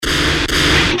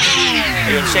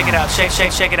Check it out.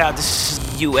 Check it out. This is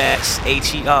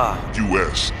U.S.H.E.R.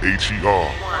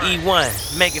 U.S.H.E.R.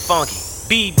 E1, make it funky.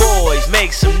 B-boys,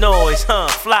 make some noise, huh?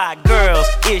 Fly girls,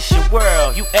 it's your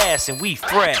world. You ass and we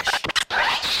fresh.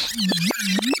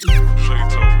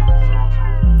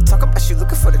 Talk about she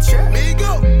looking for the check. Me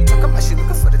go. Talk about she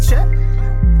looking for the check.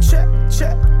 Check.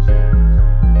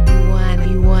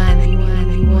 You won.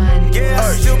 Yeah,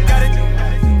 I still got it.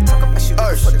 Talk about she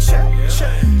looking for the check.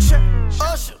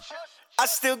 Usher. I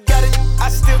still got it.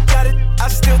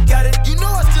 You know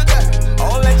I still got it.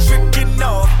 All that tricking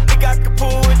off, nigga I can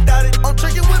pull without it. I'm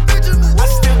tricking with Benjamin. I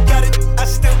still got it.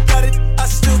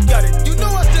 You know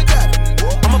I still got it.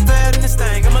 I'm a bad in this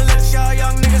thing. I'ma let y'all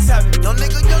young niggas have it. Young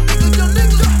nigga.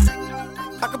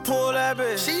 I can pull that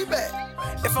bitch. She bad.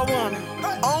 If I want it.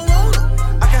 I don't want it.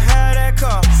 I can have that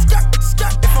car.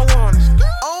 If I want it. I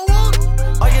don't want it.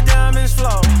 All your diamonds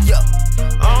flow. Yeah. I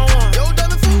don't want it. Yo,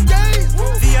 diamond food game.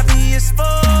 VIP is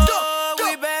full.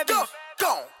 We baby.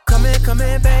 Go. Come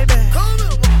in, baby.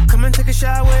 Come and take a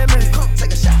shot with me. Come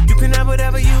take a shot. You can have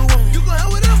whatever you want. You can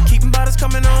have whatever. Keeping bottles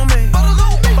coming on me.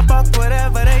 Fuck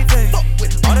whatever they think. All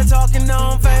the talking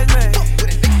don't faze me.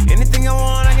 Anything I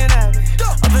want, I can have it.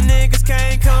 Other niggas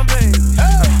can't compete.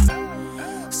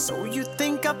 So you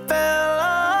think I fell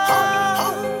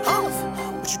off?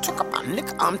 What you talk about,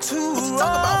 nigga? I'm too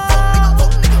rough.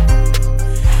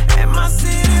 And my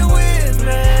city with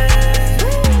me.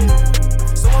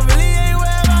 So I really ain't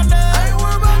worried about that.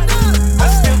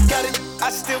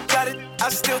 I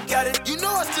still got it. You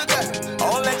know I still got it.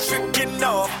 All that tricking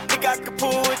off, nigga I can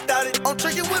pull without it. I'm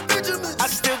tricking with Benjamin. I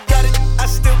still got it.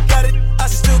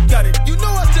 You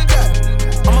know I still got it.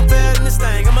 I'm a bad in this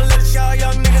thing. I'ma let y'all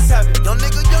young niggas have it. Young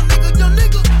nigga.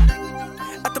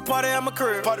 At the party, I'm a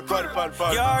crib. Party.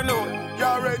 Y'all know it.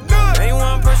 Y'all already know it. Ain't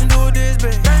one person do it this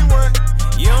big. Ain't work.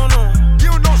 You don't know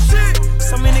shit.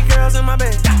 So many girls in my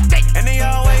bed, and they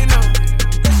always know.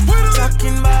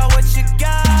 Talking about what you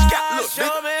got.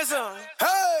 Show me some. Hey.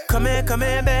 Come in,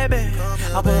 baby.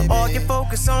 I want all your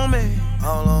focus on me.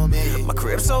 All on me. My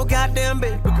crib so goddamn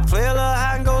big. We can play a little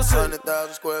hide and go seek.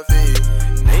 100,000 square feet.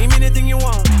 Name anything you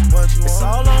want. It's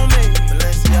all on me.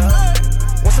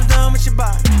 Once I'm done with your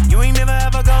body, you ain't never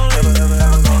ever gonna leave. Never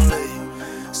gonna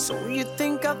leave. So you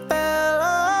think I fell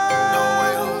off? No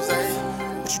way, Jose.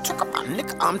 What you talk about,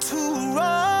 nigga? I'm too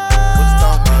rough. What you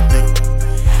talking about, nigga?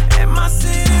 And my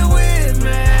city with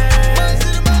me.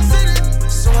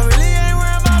 So I really ain't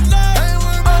worried about that.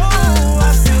 Oh,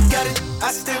 I still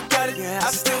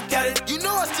got it. You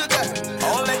know I still got it.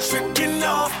 All that tricking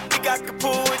off, nigga I can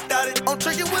pull without it. I'm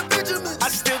tricking with Benjamin. I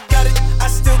still got it.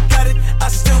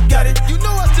 You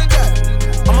know I still got it.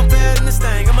 I'm a bad in this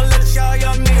thing. I'ma let y'all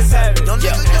young niggas have it. Young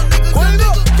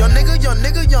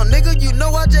nigga. You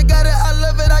know I just got it. I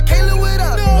love it. I can't live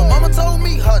without it. No. Mama told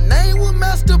me her name was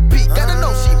Master P. Gotta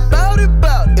know she bout it.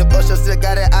 If Usher still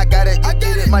got it, I got it. I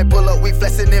get it. Might pull up, we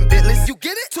flexing in Bentleys. You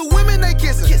get it? Two women, they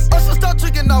kissing. Usher start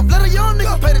tricking off. Let a young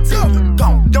nigga pay the tip.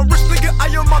 Young rich nigga, I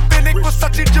am my Benny.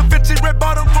 Versace, Givenchy, red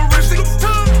bottom for Rizzy.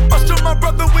 Usher, my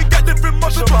brother, we got different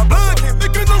muscles. My blood can't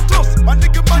make it no closer. My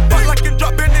nigga, my dick like and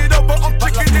dropping it over. I'm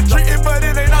tricking and treating, but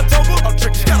it ain't October. I'm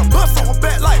tricking. Got a bust on her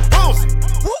back like Rose.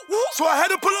 So I had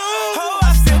to put her on. Oh,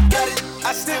 I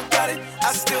still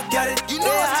got it. You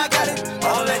know I still got it.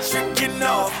 All that tricking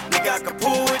off, nigga I can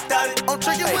pull without it. I'm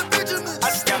tricking with Benjamin. I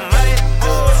still got it.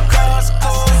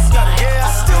 Yeah,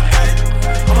 I still got it.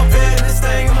 I'm a bad in this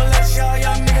thing. I'ma let y'all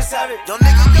young niggas have it. Young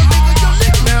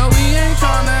nigga. Now we ain't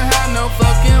tryna have no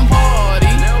fucking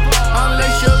party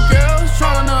unless your girl's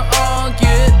tryna all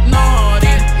get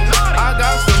naughty. I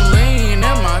got some lean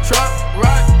in my truck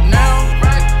right now,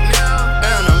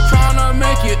 and I'm tryna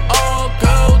make it all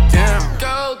go down.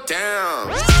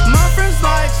 My friends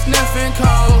like sniffing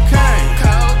cocaine.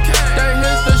 They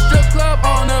hit the strip club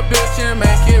on a bitch and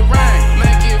make it rain.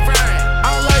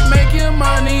 I like making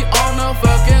money on the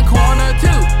fucking corner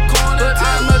too, but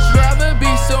I'd much rather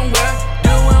be somewhere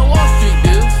doing Wall Street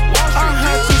deals. I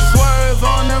had to swerve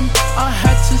on them.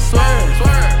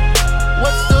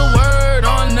 What's the word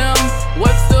on them?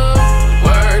 What's the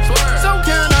word? So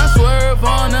can I swerve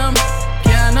on them?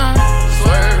 Can I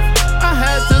swerve? I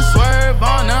had to swerve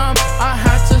on them. I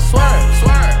had to swerve.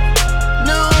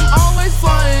 Now I'm always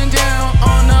flying down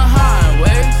on the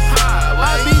highways.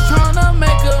 I be tryna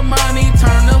make a money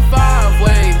turn to 5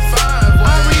 ways. I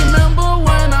remember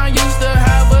when I used to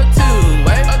have a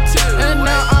 2-way, and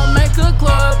now I make a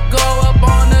club go up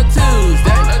on a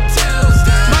Tuesday.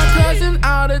 My cousin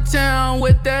out of town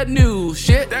with that new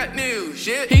shit.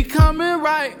 He coming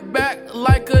right back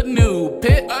like a new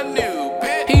pit.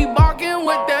 He barking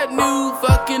with that new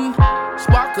fucking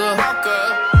sparker.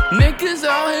 Niggas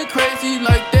out it crazy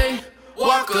like they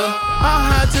Walker. I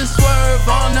had to swerve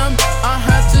on them. I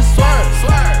had to swerve.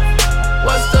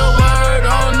 What's the word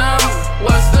on them?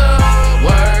 What's the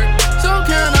word? So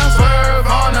can I swerve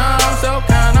on them? So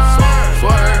can I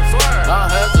swerve?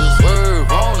 I had to swerve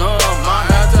on them. I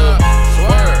had to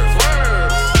swerve.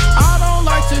 I don't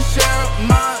like to share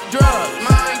my drugs.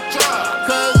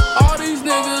 Cause all these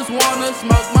niggas wanna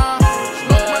smoke my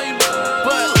blood.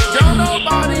 But don't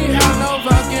nobody have no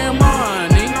fucking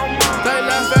money. They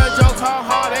laugh at jokes how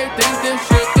hard they think this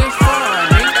shit is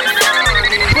funny.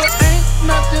 But ain't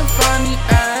nothing funny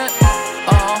at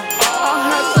all. I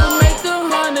had to make the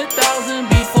 100,000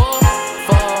 before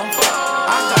fall.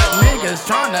 I got niggas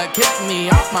tryna kick me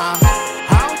off my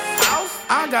house.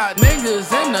 I got niggas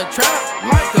in the trap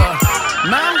like a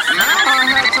mouse. I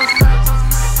had to.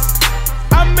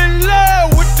 I'm in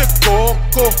love with the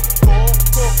coco.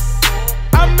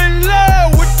 I'm in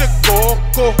love with the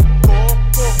coco.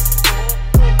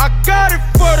 I got it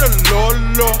for the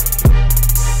Lolo.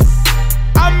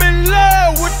 I'm in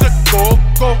love with the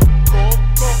coco.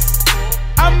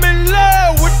 I'm in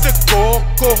love with the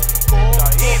coco.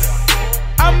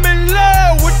 I'm in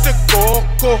love with the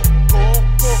coco.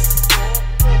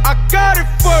 I got it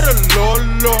for the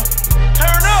Lolo.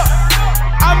 Turn up.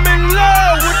 I'm in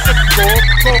love with the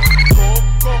coco.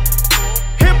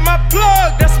 Hit my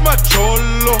plug, that's my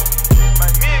cholo.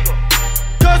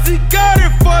 Cause he got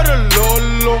it for the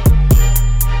Lolo.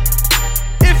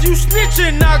 If you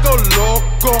snitchin', I go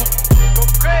loco.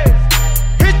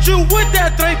 Hit you with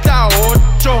that 38.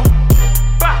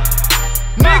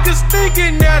 Niggas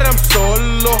thinking that I'm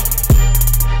solo.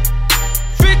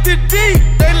 50 deep,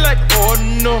 they like, oh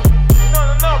no.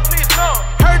 No, please no.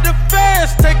 Heard the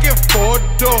fans taking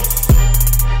photos.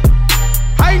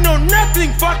 I know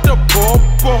nothing, fuck the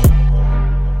popo.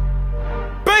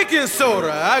 Baking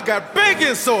soda, I got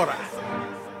baking soda.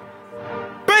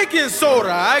 Baking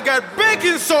soda, I got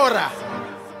baking soda.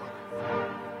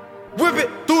 Whip it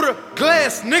through the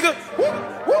glass, nigga.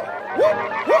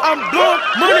 I'm blowing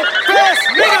money fast,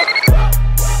 nigga.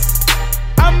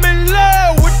 I'm in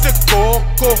love with the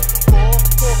coco.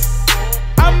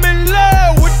 I'm in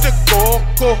love with the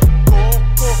coco.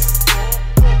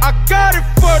 I got it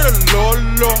for the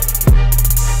Lolo.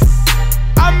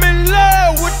 I'm in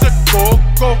love with the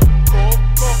coco.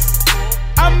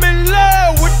 I'm in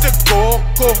love with the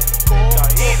coco.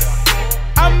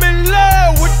 I'm in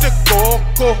love with the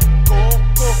coco.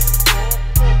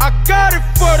 I got it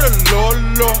for the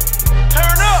Lolo.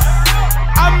 Turn up.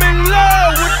 I'm in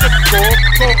love with the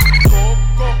coco.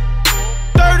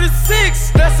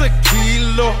 36, that's a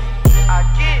kilo. I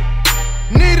get.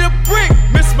 Need a brick,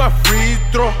 miss my free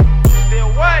throw.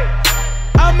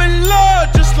 I'm in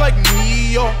love just like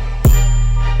Neo.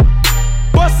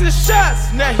 Bustin'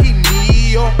 shots, now he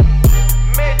Neo.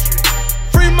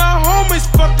 Free my homies,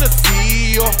 fuck the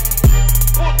CEO.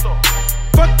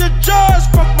 Fuck the judge,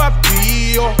 fuck my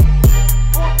P.O.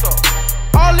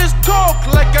 All this talk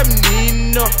like I'm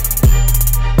Nino.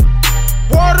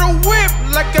 Water whip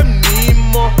like I'm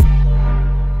Nemo.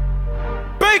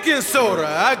 Baking soda,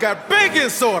 I got baking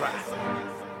soda.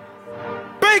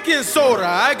 Baking soda,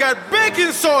 I got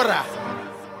baking soda.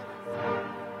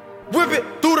 Whip it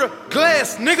through the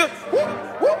glass, nigga.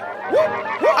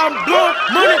 I'm blowing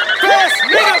money fast,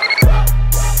 nigga.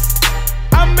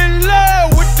 I'm in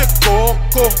love with the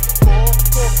coco.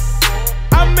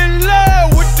 I'm in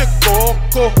love with the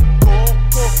coco.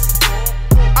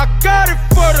 I got it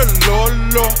for the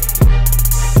Lolo.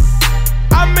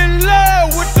 I'm in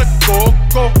love with the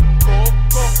coco.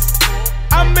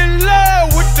 I'm in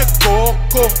love with the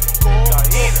coco.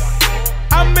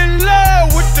 I'm in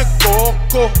love with the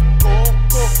coco.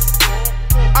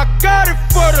 I got it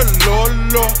for the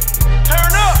Lolo.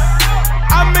 Turn up.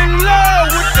 I'm in love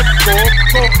with the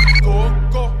coco.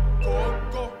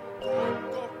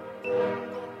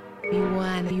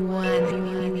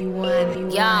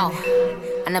 Yo,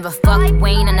 I never fucked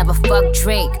Wayne, I never fucked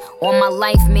Drake. All my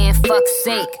life, man, fuck's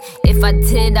sake. If I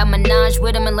did, I'd Minaj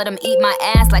with him and let him eat my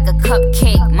ass like a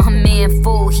cupcake. My man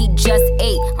fool, he just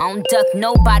ate. I don't duck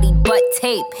nobody but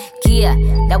tape. Yeah,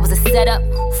 that was a setup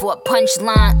for a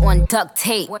punchline on duct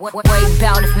tape. Worry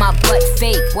about if my butt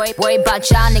fake. Worry about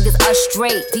y'all niggas us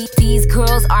straight. These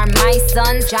girls are my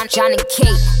sons, John and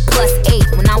Kate.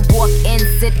 +8, when I walk in,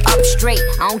 sit up straight.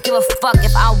 I don't give a fuck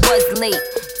if I was late.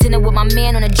 Dinner with my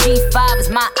man on a G5 is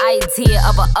my idea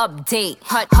of an update.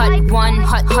 Hut 1,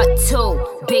 hut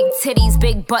 2. Big titties,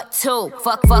 big butt too.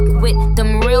 Fuck with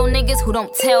them real niggas who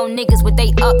don't tell niggas what they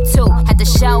up to. Had to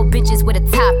show bitches where the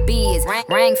top is.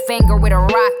 Ring finger where the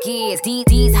rock is.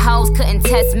 These hoes couldn't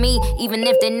test me, even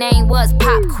if their name was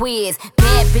Pop Quiz.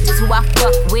 Bad bitches who I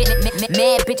fuck with.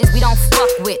 Mad bitches we don't fuck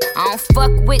with. I don't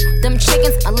fuck with them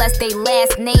chickens unless they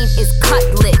last name is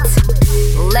Cutlet.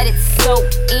 Let it soak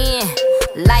in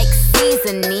like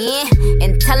seasoning.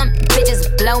 And tell them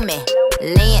bitches blow me.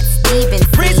 Lance Stevens.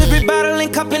 Freeze every bottle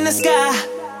and cup in the sky.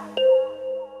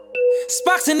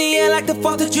 Sparks in the air like the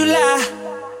 4th of July.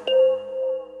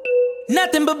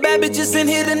 Nothing but bad bitches in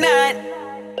here tonight.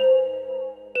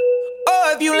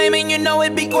 Oh, if you lame and you know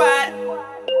it, be quiet.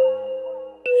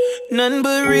 Nothing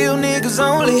but real niggas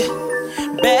only.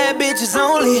 Bad bitches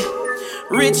only.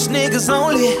 Rich niggas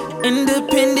only.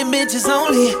 Independent bitches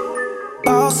only.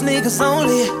 Boss niggas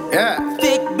only. Yeah.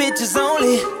 Thick bitches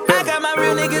only. I got my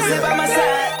real niggas here by my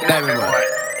side. Everybody.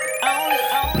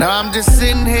 Now I'm just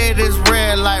sitting here this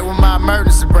red light with my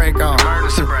emergency brake on.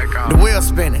 The wheel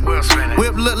spinning.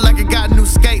 Whip look like it got new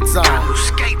skates on.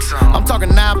 I'm talking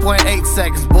 9.8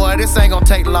 seconds, boy. This ain't gonna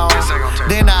take long.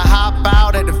 Then I hop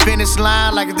out at the finish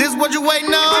line like, is this what you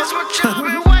waiting on?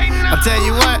 I tell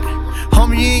you what,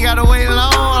 homie, you ain't gotta wait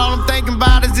long. All I'm thinking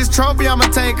about is this trophy I'ma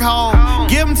take home.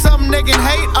 Give them something they can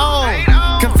hate on.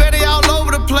 Confetti all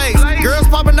over the place. Girls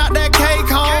popping out that cake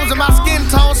homes. And my skin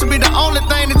tone should be the only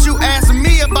thing that you asking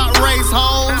me about race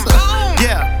homes.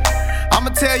 Yeah, I'ma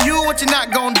tell you what you're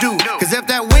not gonna do. Cause if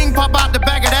that wing pop out the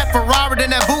back of that Ferrari, then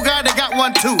that Bugatti, they got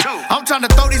one too. I'm trying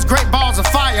to throw these great balls of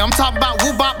fire. I'm talking about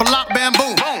woo bop, balop, bam,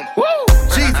 boom. Woo!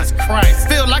 Jesus Christ.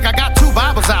 Feel like I got 2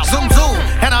 Bibles out. Zoom, zoom.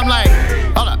 And I'm like,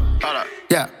 hold up.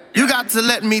 Yeah, you got to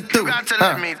let me through.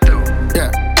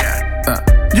 Yeah.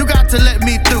 You got to let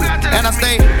me through. And I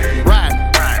stay right.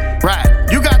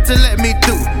 You got to let me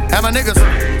through. And my niggas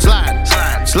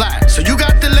slide. So you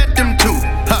got to let them too.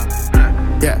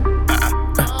 Yeah.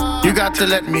 You got to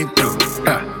let me through.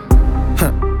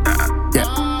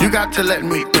 Yeah. You got to let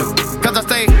me through. Cause I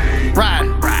stay right.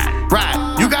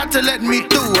 You got to let me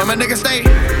through. And my niggas stay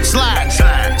slide.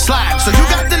 So you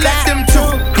got to let them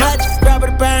too. Clutch,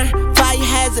 rubber burn, fire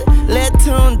hazard, lead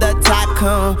tune, the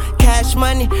tycoon. Cash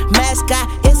money, mascot,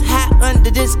 it's hot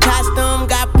under this costume.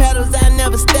 Got pedals I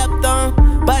never stepped on,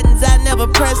 buttons I never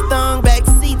pressed on, back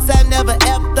seats I never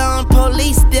effed on.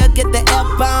 Police still get the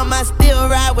F-bomb, I still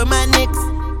ride with my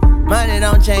niggas. Money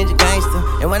don't change a gangster,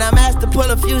 and when I'm asked to pull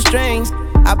a few strings,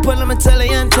 I pull them until they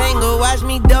untangle. Watch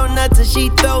me donut till she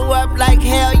throw up like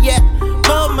hell yeah.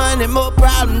 More money, more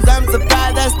problems, I'm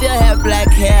surprised I still have black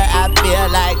hair. I feel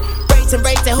like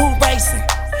racing, who racing?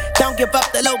 Don't give up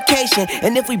the location.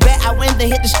 And if we bet I win, then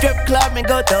hit the strip club and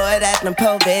go throw it at them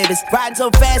po babies. Riding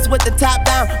so fast with the top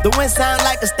down, the wind sound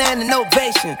like a standing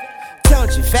ovation.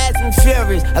 Don't you, fast and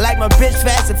furious, I like my bitch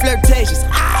fast and flirtatious.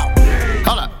 Ow!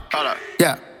 Hold up.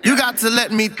 Yeah, you got to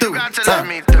let me through.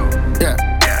 Yeah.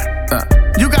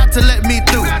 You got to let me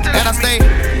through. And I stay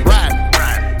right.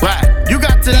 You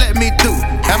got to let me through.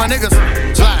 And my niggas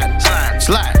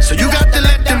slide. So you got to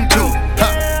let them through.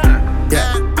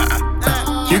 Yeah.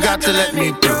 You got to let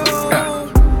me through.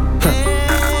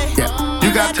 Yeah.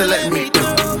 You got to let me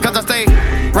through. Cause I stay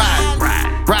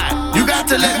right. You got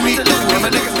to let me through. And my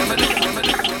niggas.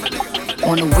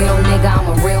 On a real nigga, I'm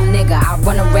a real nigga. I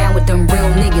run around with them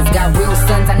real niggas. Got real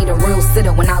sons, I need a real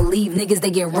sitter. When I leave, niggas, they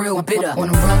get real bitter. On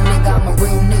a real nigga, I'm a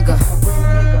real nigga.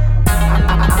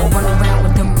 I run around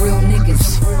with them real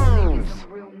niggas.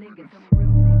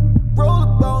 Roll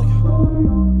up on you.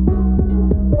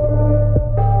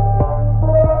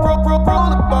 Roll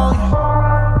up on you.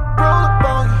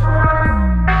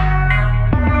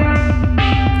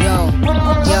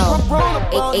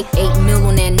 Yo, 8 mil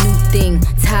on that new thing.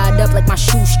 Tied up like my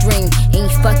shoestring.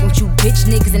 Ain't fucking with you bitch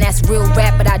niggas, and that's real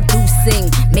rap, but I do sing.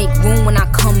 Make room when I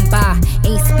come by.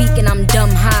 Ain't speaking, I'm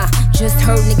dumb high. Just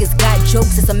heard niggas got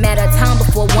jokes, it's a matter of time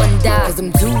before one dies. Cause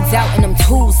them dudes out and them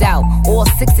tools out. All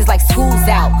sixes like schools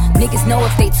out. Niggas know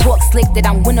if they talk slick that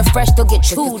I'm winter fresh, they'll get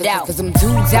chewed out. Cause them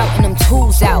dudes out and them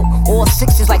tools out. All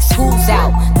sixes like schools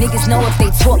out. Niggas know if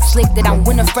they talk slick that I'm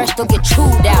winter fresh, they'll get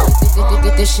chewed out.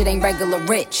 This shit ain't regular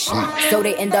rich, so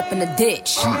they end up in the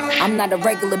ditch. I'm not a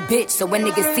regular bitch, so when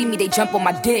niggas see me, they jump on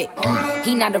my dick.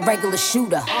 He not a regular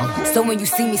shooter, so when you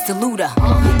see me, salute her.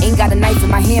 Ain't got a knife in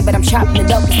my hand, but I'm chopping it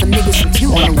up with some niggas from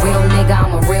Cuba. On a real nigga,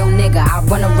 I'm a real nigga. I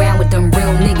run around with them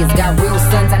real niggas. Got real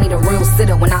sons, I need a real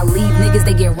sitter. When I leave, niggas,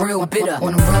 they get real bitter.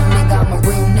 On a real nigga, I'm a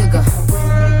real nigga.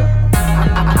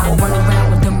 I run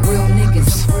around with them real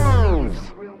niggas.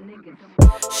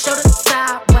 Shoulder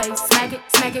sideways,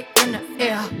 smack it in the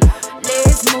air.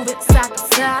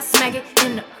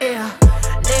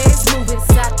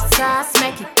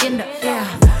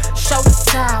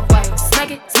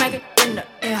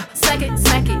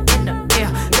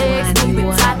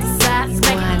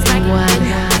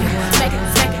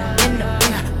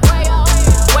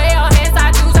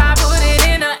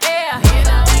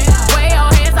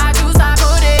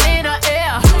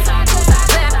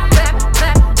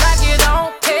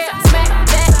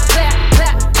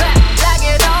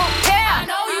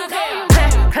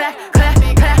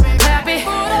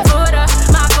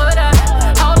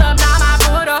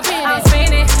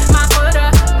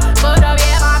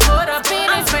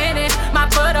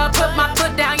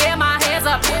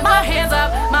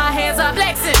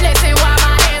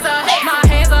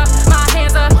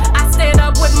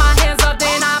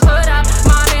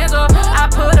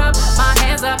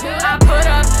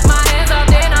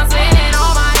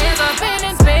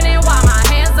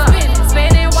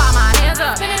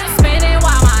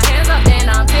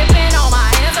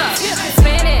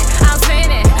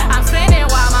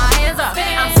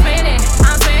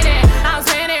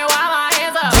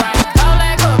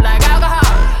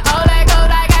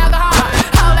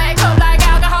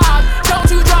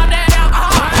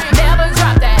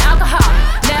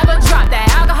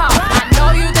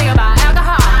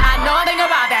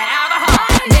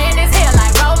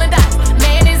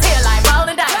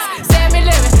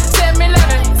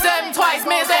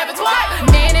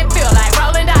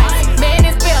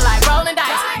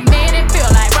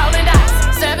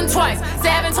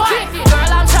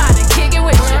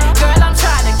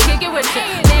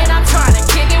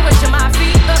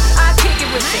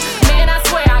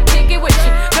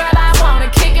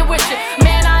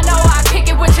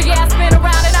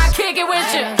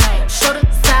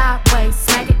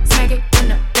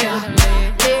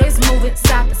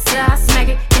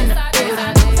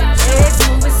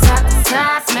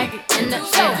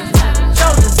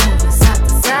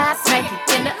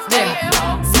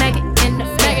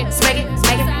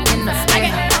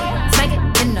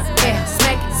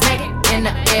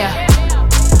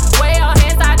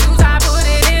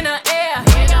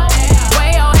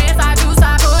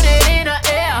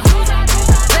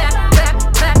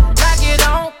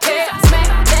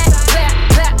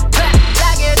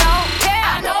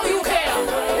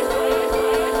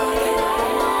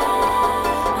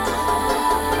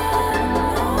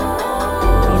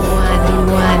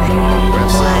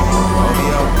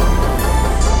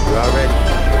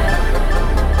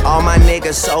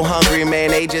 niggas so hungry, man,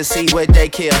 they just eat what they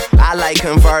kill. I like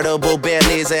convertible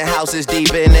Bentleys and houses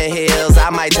deep in the hills. I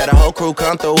might tell the whole crew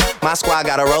come through. My squad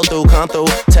gotta roll through, come through.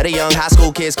 Tell the young high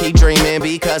school kids keep dreaming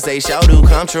because they sure do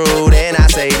come true. Then I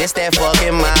say, this that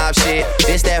fucking mob shit.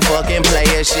 This that fucking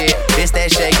player shit. This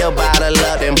that shake the bottle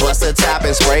up, then bust the top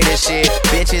and spray the shit.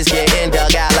 Bitches getting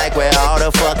dug out like where all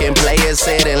the fucking players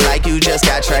sitting. Like you just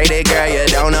got traded, girl, you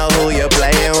don't know who you're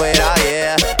playing with. Oh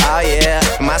yeah, oh yeah.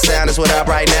 My sound is what up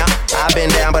right now. I've been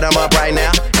down, but I'm up right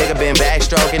now. Nigga been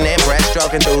backstroking and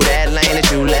breaststroking through that lane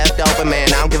that you left open, man.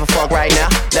 I don't give a fuck right now.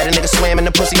 Let a nigga swim in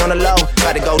the pussy on the low.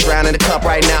 About to go drown in the cup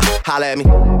right now. Holla at me.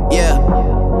 Yeah,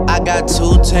 I got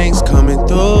 2 tanks coming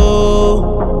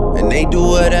through, and they do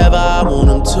whatever I want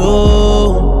them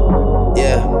to.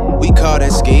 Yeah, we call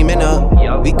that scheming up.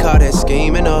 We call that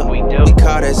scheming up. We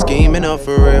call that scheming up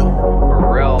for real.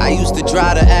 I used to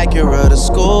drive the Acura to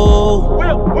school.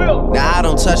 Now I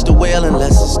don't touch the wheel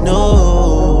unless it's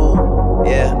new.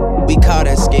 Yeah, we call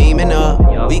that scheming up.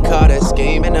 We call that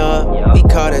scheming up. We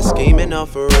call that scheming up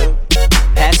for real.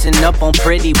 Passing up on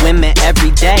pretty women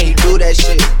every day. Do that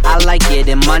shit. I like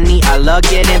getting money, I love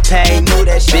getting paid.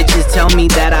 Bitches tell me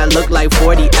that I look like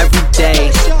 40 every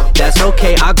day. That's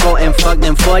okay, I go and fuck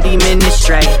them 40 minutes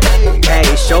straight. Hey,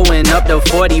 showing up to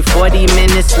 40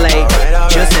 minutes late.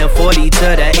 Just send 40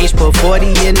 to the H, put 40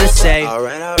 in the safe.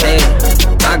 Hey,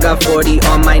 I got 40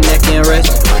 on my neck and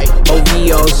wrist.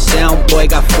 OVO sound boy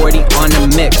got 40 on the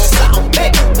mix.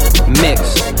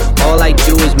 Mix, all I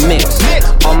do is mix.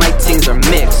 All my things are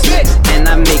mixed, and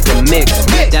I make them mix.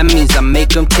 That means I make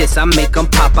them kiss, I make them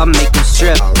pop, I make them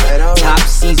strip. Top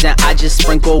season, I just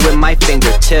sprinkle with my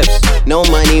fingertips. No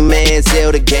money, man,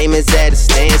 still the game is at a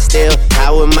standstill.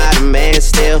 How am I the man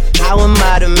still? How am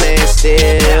I the man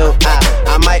still?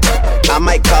 I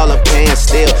might call a pan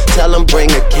still. Tell them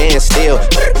bring a can still.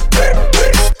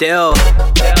 Still,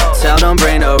 tell them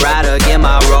bring the rider, get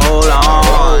my roll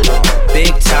on.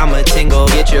 Big time a tingle,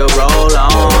 get your roll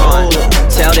on.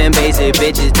 Tell them basic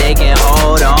bitches they can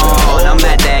hold on. I'm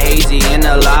at the hazy in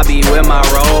the lobby with my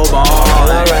robe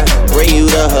on. Bring you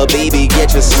the Habibi,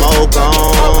 get your smoke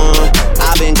on.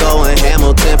 I've been going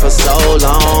Hamilton for so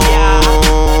long.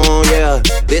 Yeah,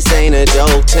 this ain't a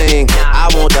joke thing. I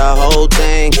want the whole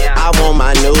thing. I want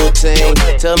my new thing.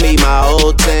 Tell me my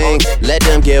old thing. Let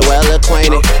them get well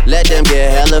acquainted. Let them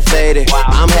get hella faded.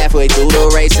 I'm halfway through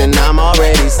the race and I'm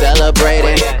already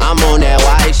celebrating. I'm on that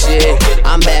white shit.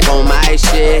 I'm back on my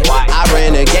shit. I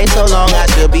ran the game so long I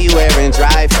should be wearing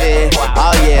dry fit.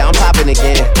 Oh yeah, I'm popping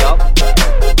again.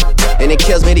 And it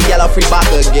kills me to yell out free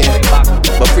Baka again.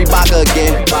 But free Baka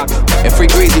again. And free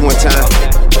Greasy one time.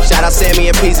 Shout out Sammy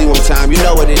and Peasy one time. You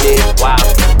know what it is. Wow.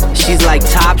 She's like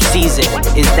top season.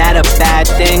 Is that a bad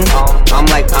thing? I'm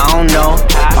like, I don't know.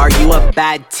 Are you a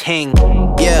bad ting?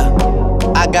 Yeah,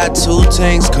 I got 2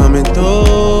 tanks coming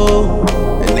through,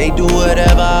 and they do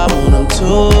whatever I want them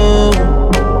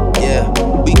to. Yeah,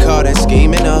 we call that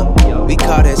scheming up. We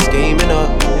call that scheming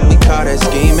up. We call that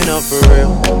scheming up for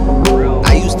real.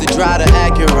 I used to drive the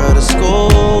Acura to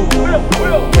school.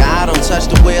 Now I don't touch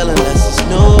the wheel unless it's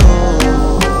new.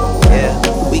 Yeah,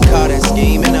 we call that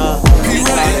scheming up. We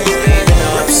call that scheming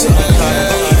up. We call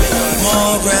that scheming up.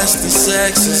 More rest and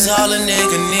sex is all a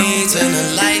nigga needs. And a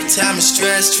lifetime of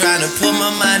stress trying to put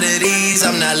my mind at ease.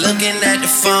 I'm not looking at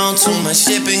the phone, too much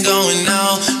shit been going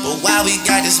on. But while we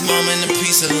got this moment of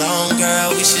peace alone,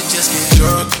 girl, we should just get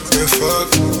drunk and fuck,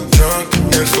 drunk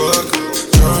and fuck,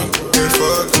 drunk and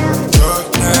fuck,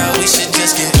 drunk. Girl, we should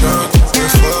just get drunk and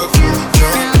fuck,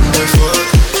 drunk and fuck,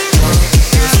 drunk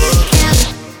and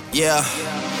fuck. Yeah.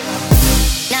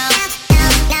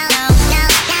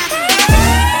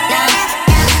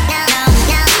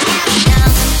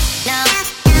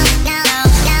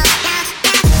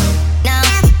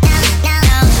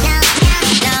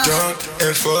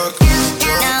 Fuck, drunk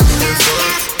and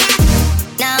fuck,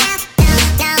 drunk and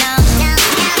fuck,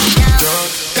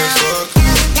 drunk and fuck.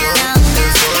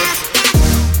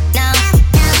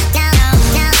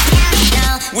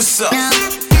 What's up?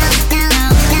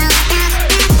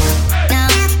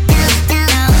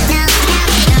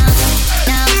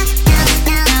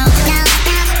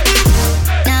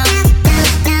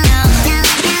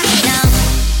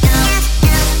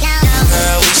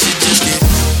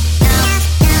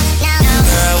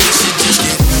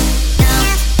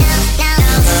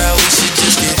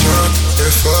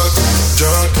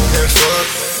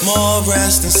 More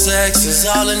rest and sex is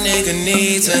all a nigga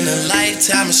needs. And a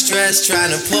lifetime of stress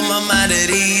trying to put my mind at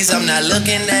ease. I'm not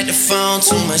looking at the phone,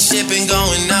 too much shit been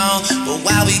going on. But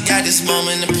while we got this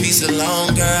moment of peace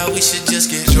alone, girl, we should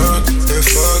just get drunk and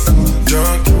fuck,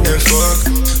 drunk and fuck,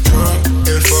 drunk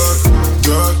and fuck,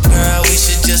 drunk. Girl, we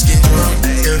should just get drunk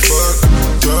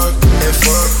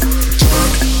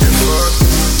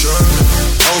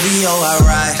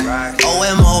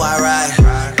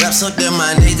them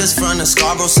my niggas from the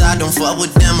Scarborough side. Don't fuck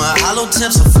with them, my hollow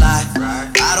tips will fly.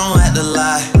 I don't have to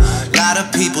lie. A lot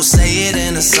of people say it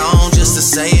in a song just to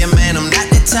say it, man. I'm not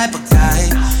that type of guy.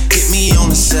 Hit me on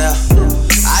the cell.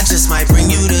 I just might bring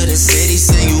you to the city,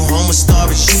 send you home with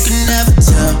stories you can never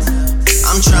tell.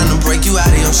 I'm trying to break you out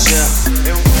of your shell.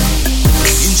 You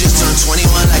just turned 21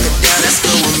 like a dad. That's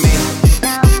good with me.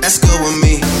 That's good with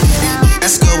me.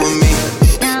 That's good with me.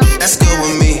 That's good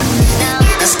with me.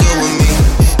 That's good with me.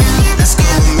 That's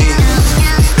good with me.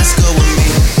 That's good with me.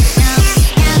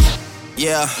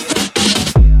 Yeah.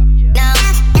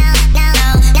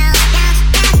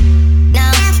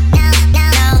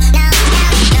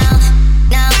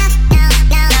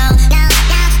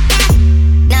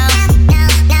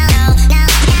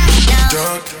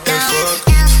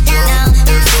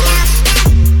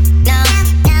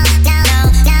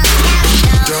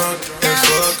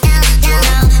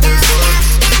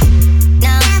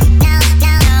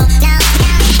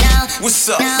 What's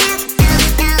up?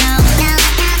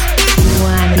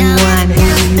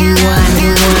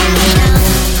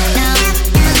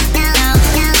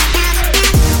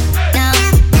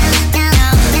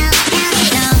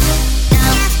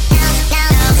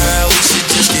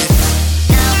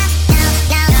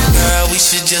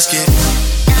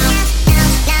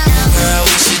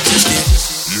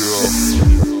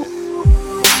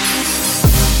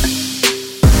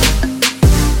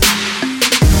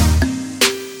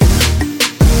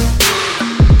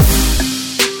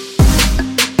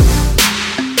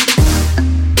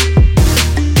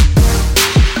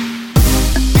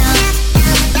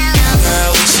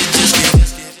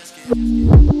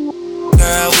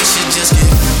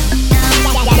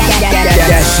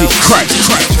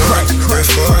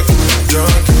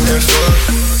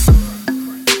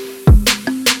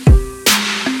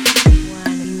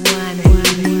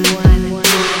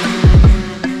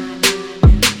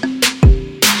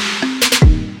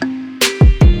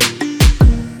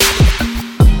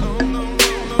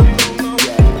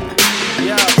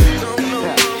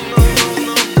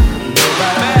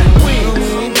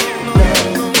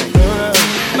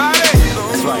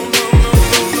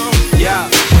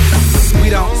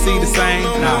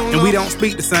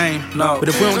 But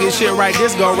if we don't get shit right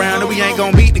this go round, then we ain't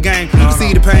gon' beat the game. You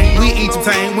see the pain, we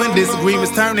entertain. When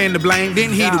disagreements turn into blame,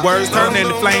 didn't hear the words turn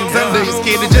into flames. Under your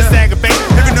skin to just aggravate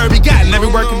every nerve you got and every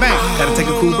working vein. Gotta take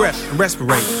a cool breath and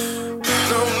respirate. We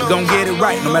gon' get it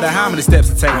right, no matter how many steps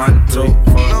it takes. 1, 2, 4, 5.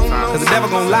 Cause the devil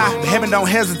gon' lie, but heaven don't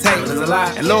hesitate.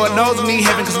 And Lord knows we need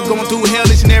heaven, cause we're going through hell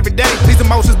each and every day. These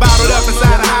emotions bottled up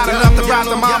inside are hot enough to rock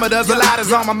the mama. Does a lot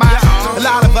is on my mind. A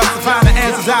lot of us to find the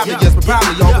answers obvious, but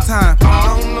probably over time.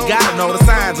 You gotta know the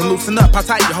signs and loosen up how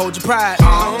tight you hold your pride.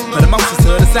 Put emotions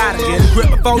to the side and get a grip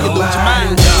before you lose your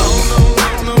mind.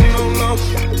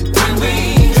 When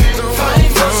we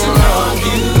fight for some of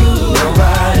you,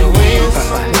 nobody wins.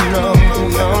 No.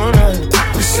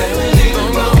 We say we leave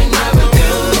them, but we never do.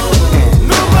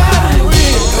 Nobody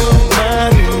wins.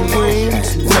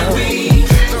 When we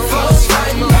first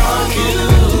fight among you,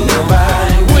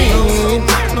 nobody wins.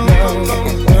 No.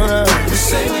 We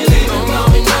say we leave them, but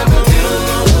we never do.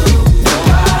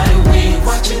 Nobody wins.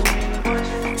 Watch it.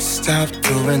 Stop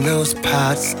throwing those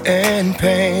pots and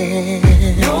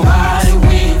pans. Nobody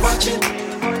wins. Watch it.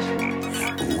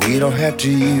 We don't have to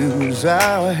use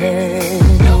our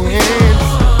hands.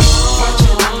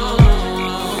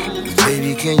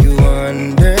 Baby, can you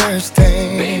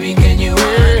understand? Baby, can you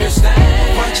understand?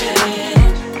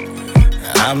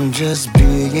 I'm just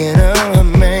being a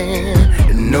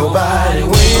man. Nobody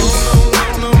wins.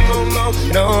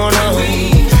 No.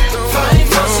 We fight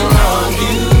for some of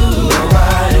you.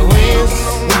 Nobody wins.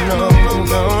 No.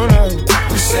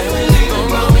 We say we leave them,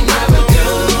 but we never do.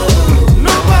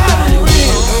 Nobody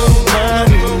wins.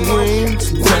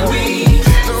 When we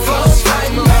first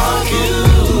fight among you,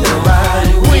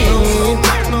 nobody wins.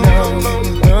 No.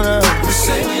 We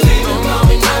say we leave them, but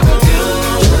we never do.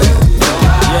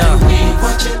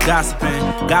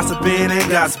 Gossiping and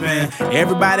gossiping.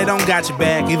 Everybody don't got your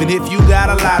back, even if you got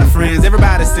a lot of friends.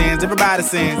 Everybody sins.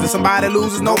 If somebody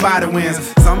loses, nobody wins.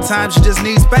 Sometimes you just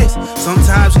need space,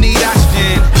 sometimes you need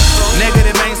oxygen.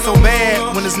 Negative ain't so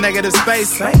bad when it's negative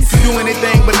space. If you do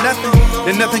anything but nothing,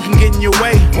 then nothing can get in your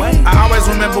way. I always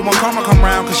remember when karma come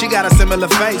around, cause she got a similar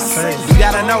face. You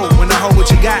gotta know when to hold what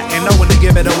you got and know when to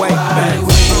give it away.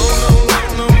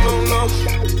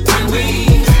 When we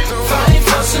fight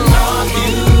for some of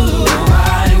you,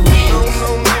 nobody wins.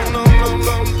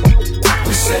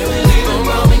 We say we leave them,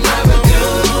 but we never do.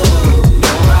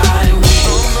 Nobody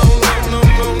wins.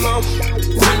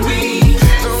 When we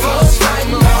first fight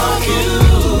among you,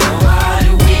 nobody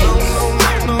wins.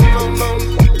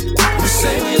 We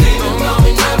say we leave them,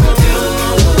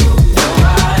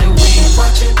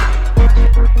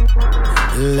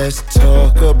 let's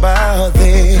talk about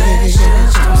this.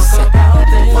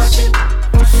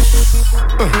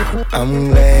 I'm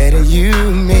glad that you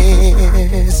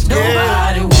missed.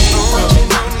 Nobody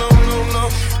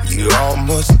you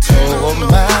almost tore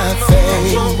my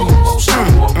face.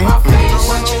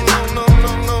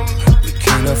 We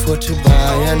can't afford to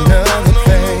buy another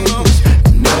place.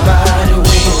 Nobody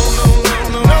wins.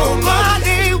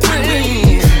 Nobody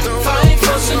wins. Fight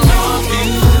for some more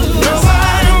views.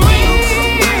 Nobody wins.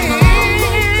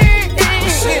 We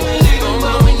say we leave them,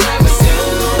 but we never do.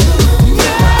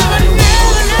 Nobody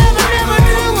never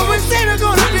do what we say we're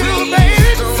gonna do,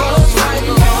 baby. Folks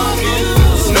fighting more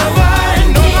views. Nobody.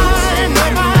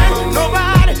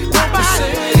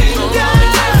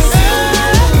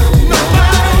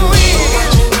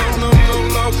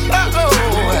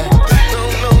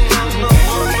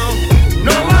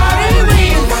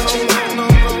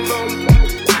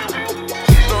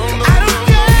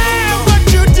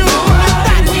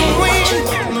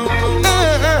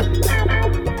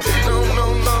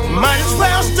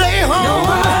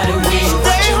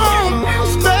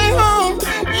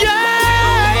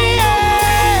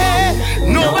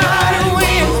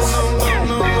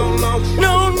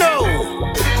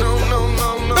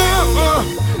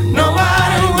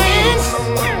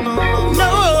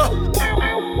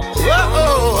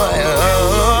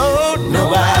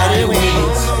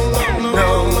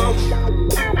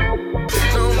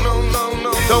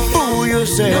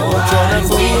 Trying to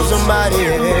fool somebody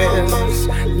else.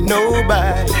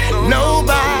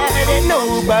 Nobody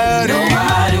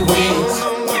wins.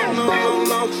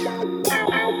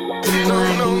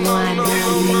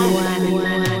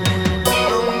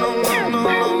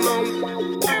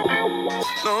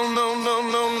 No.